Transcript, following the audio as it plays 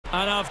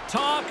Enough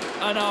talk,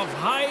 enough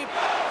hype.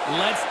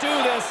 Let's do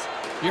this.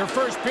 Your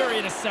first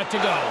period is set to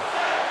go.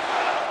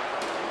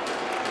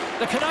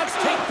 The Canucks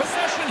take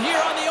possession here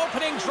on the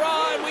opening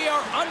draw, and we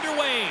are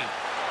underway.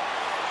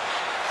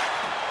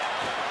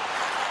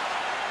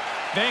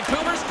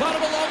 Vancouver's got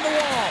him along the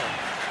wall.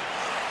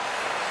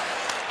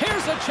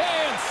 Here's a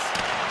chance.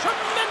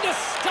 Tremendous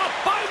stop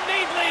by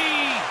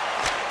Madeley.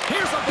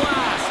 Here's a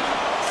blast.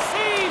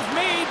 Save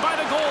made by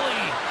the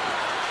goalie.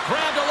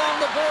 Grabbed along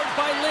the board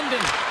by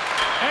Linden.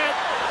 And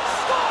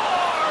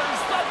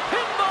scores the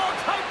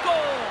pinball-type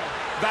goal.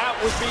 That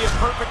would be a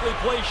perfectly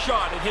placed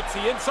shot. It hits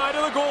the inside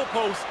of the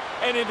goalpost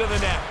and into the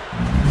net.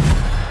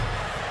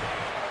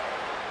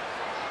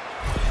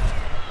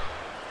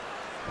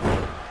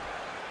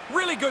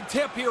 Really good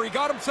tip here. He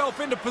got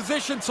himself into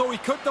position so he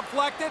could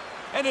deflect it,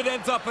 and it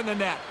ends up in the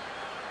net.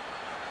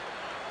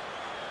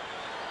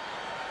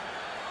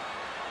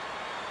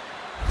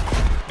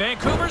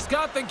 Vancouver's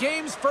got the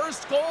game's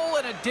first goal,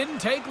 and it didn't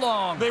take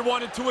long. They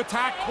wanted to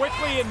attack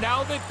quickly, and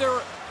now that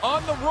they're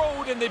on the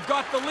road and they've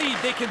got the lead,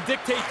 they can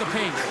dictate the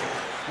pace.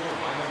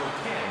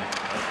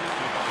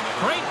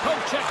 Great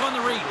poke check on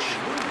the reach.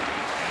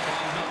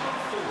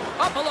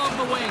 Up along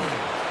the wing.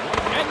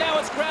 And now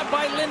it's grabbed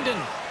by Linden.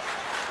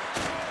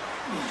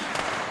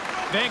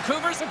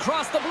 Vancouver's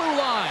across the blue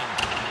line.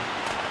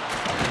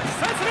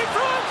 Sends it in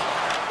front.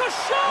 The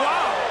shot.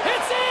 Wow.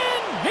 It's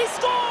in. He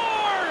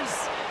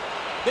scores.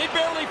 They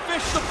barely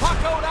fished the puck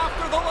out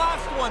after the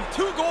last one.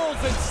 2 goals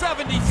in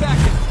 70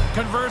 seconds.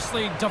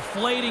 Conversely,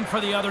 deflating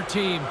for the other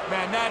team.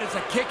 Man, that is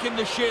a kick in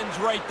the shins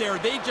right there.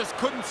 They just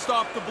couldn't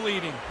stop the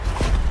bleeding.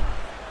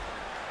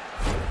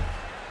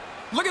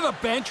 Look at the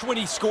bench when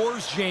he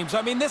scores, James.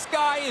 I mean, this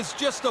guy is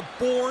just a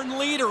born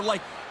leader.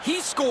 Like, he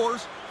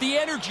scores, the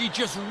energy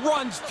just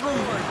runs through.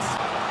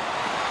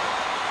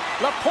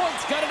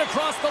 Lapointe's got it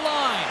across the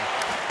line.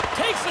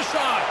 Takes the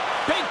shot.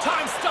 Big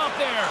time stop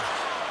there.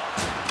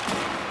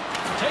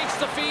 Takes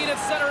the feed at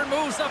center and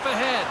moves up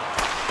ahead.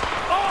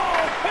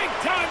 Oh, big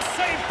time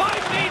save by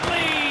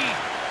Madeley.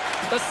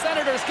 The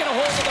Senators get a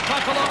hold of the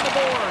puck along the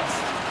boards.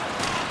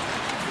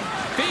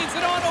 Feeds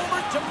it on over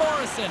to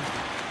Morrison.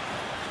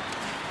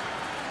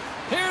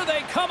 Here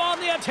they come on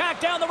the attack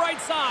down the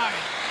right side.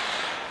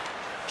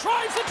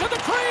 Drives it to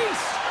the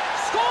crease.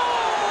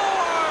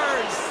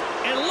 Scores!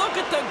 And look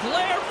at the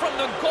glare from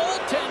the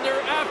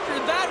goaltender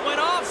after that went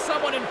off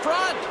someone in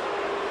front.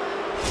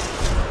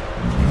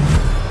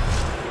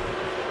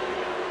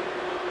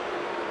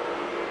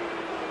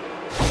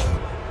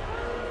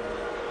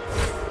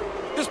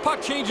 This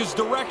puck changes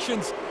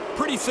directions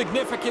pretty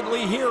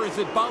significantly here as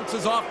it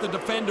bounces off the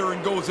defender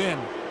and goes in.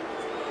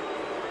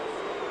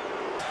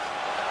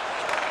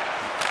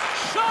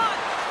 Shot!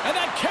 And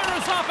that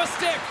carries off a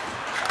stick.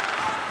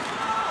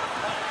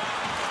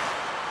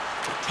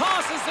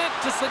 Tosses it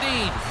to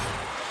Sedin.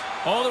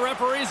 Oh, the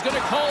referee's going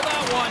to call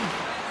that one.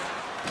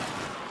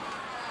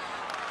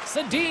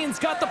 Sedin's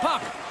got the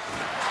puck.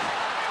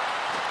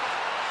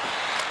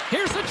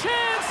 Here's a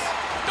chance.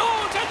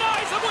 Oh,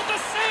 denies him with the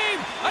save.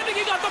 I think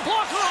he got the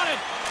blocker on it.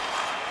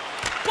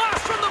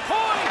 Blast from the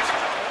point.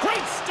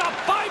 Great stop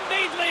by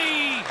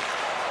Madeley.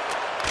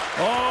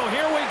 Oh,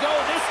 here we go.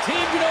 This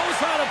team knows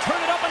how to turn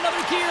it up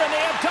another gear, and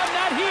they have done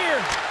that here.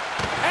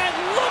 And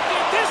look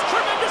at this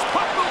tremendous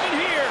puck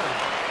movement here.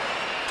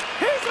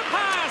 Here's a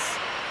pass.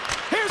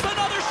 Here's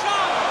another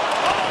shot.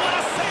 Oh, what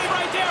a save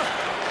right there.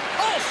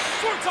 All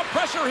sorts of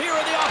pressure here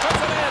in the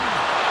offensive end.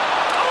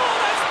 Oh,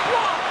 that's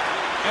blocked.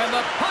 And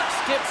the puck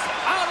skips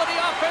out of the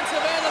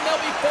offensive end, and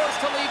they'll be forced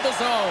to leave the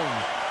zone.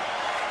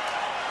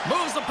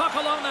 Moves the puck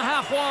along the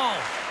half wall.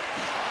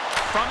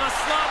 From the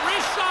slot,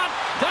 wrist shot.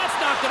 That's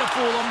not going to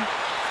fool him.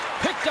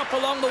 Picked up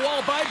along the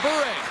wall by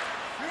Bure.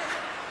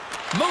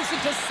 Moves it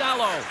to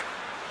Salo.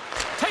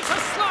 Takes a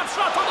slap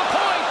shot from the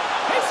point.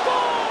 He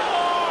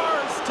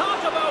scores!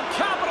 Talk about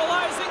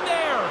capitalizing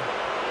there.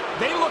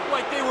 They looked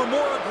like they were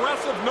more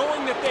aggressive,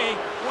 knowing that they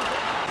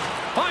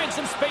find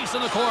some space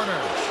in the corner.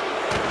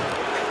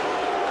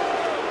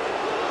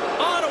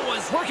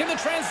 Ottawa's working the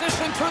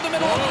transition through the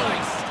middle of the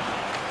ice.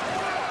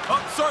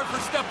 I'm sorry for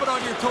stepping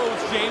on your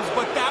toes, James,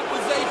 but that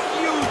was a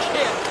huge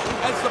hit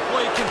as the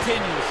play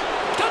continues.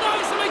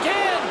 Denies him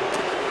again.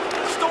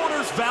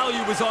 Stoner's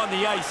value is on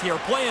the ice here,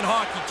 playing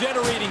hockey,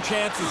 generating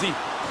chances. He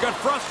got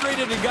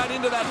frustrated and got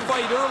into that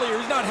fight earlier.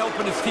 He's not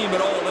helping his team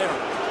at all there.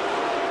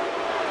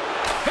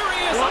 Here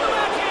he is on the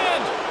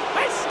backhand.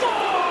 He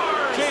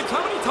scores! James,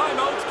 how many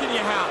timeouts can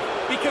you have?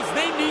 Because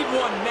they need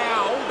one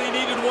now. They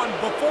needed one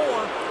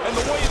before. And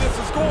the way this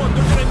is going,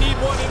 they're going to need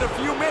one in a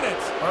few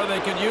minutes. Or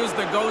they could use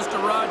the ghost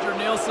of Roger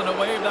Nielsen to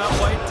wave that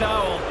white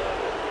towel.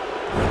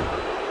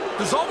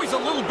 There's always a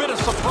little bit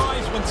of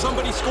surprise when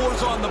somebody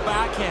scores on the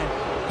backhand.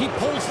 He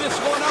pulls this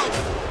one out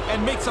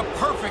and makes a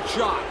perfect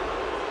shot.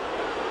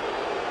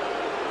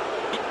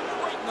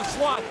 Right in the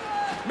slot.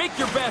 Make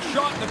your best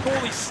shot, and the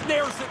goalie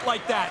snares it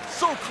like that.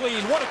 So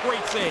clean. What a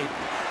great save.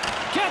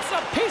 Gets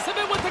a piece of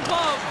it with the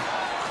glove.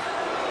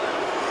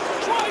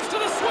 Drives to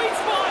the sweet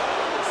spot.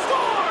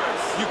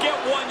 Scores! You get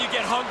one, you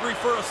get hungry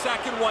for a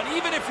second one.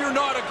 Even even if you're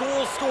not a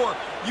goal scorer.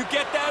 You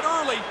get that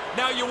early,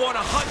 now you want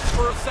to hunt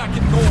for a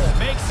second goal.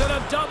 Makes it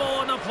a double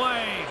on the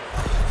play.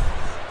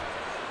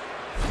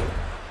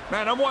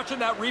 Man, I'm watching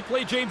that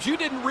replay, James. You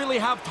didn't really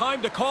have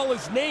time to call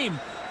his name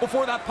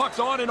before that puck's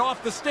on and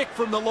off the stick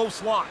from the low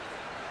slot.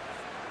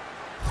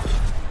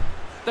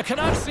 The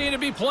Canucks seem to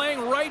be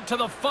playing right to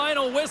the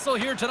final whistle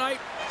here tonight.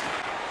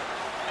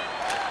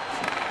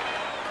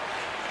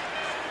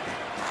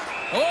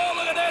 Oh,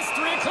 look at this.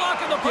 3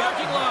 o'clock in the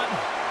parking lot.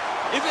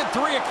 Is it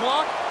 3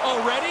 o'clock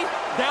already?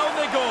 Down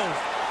they go.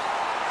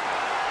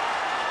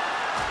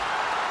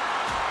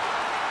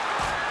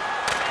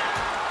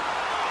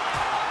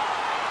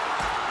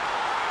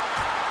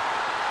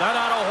 That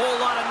had a whole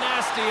lot of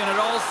nasty, and it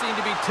all seemed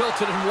to be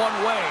tilted in one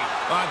way.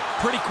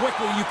 Pretty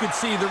quickly, you could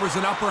see there was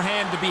an upper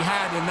hand to be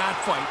had in that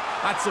fight.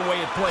 That's the way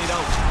it played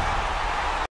out.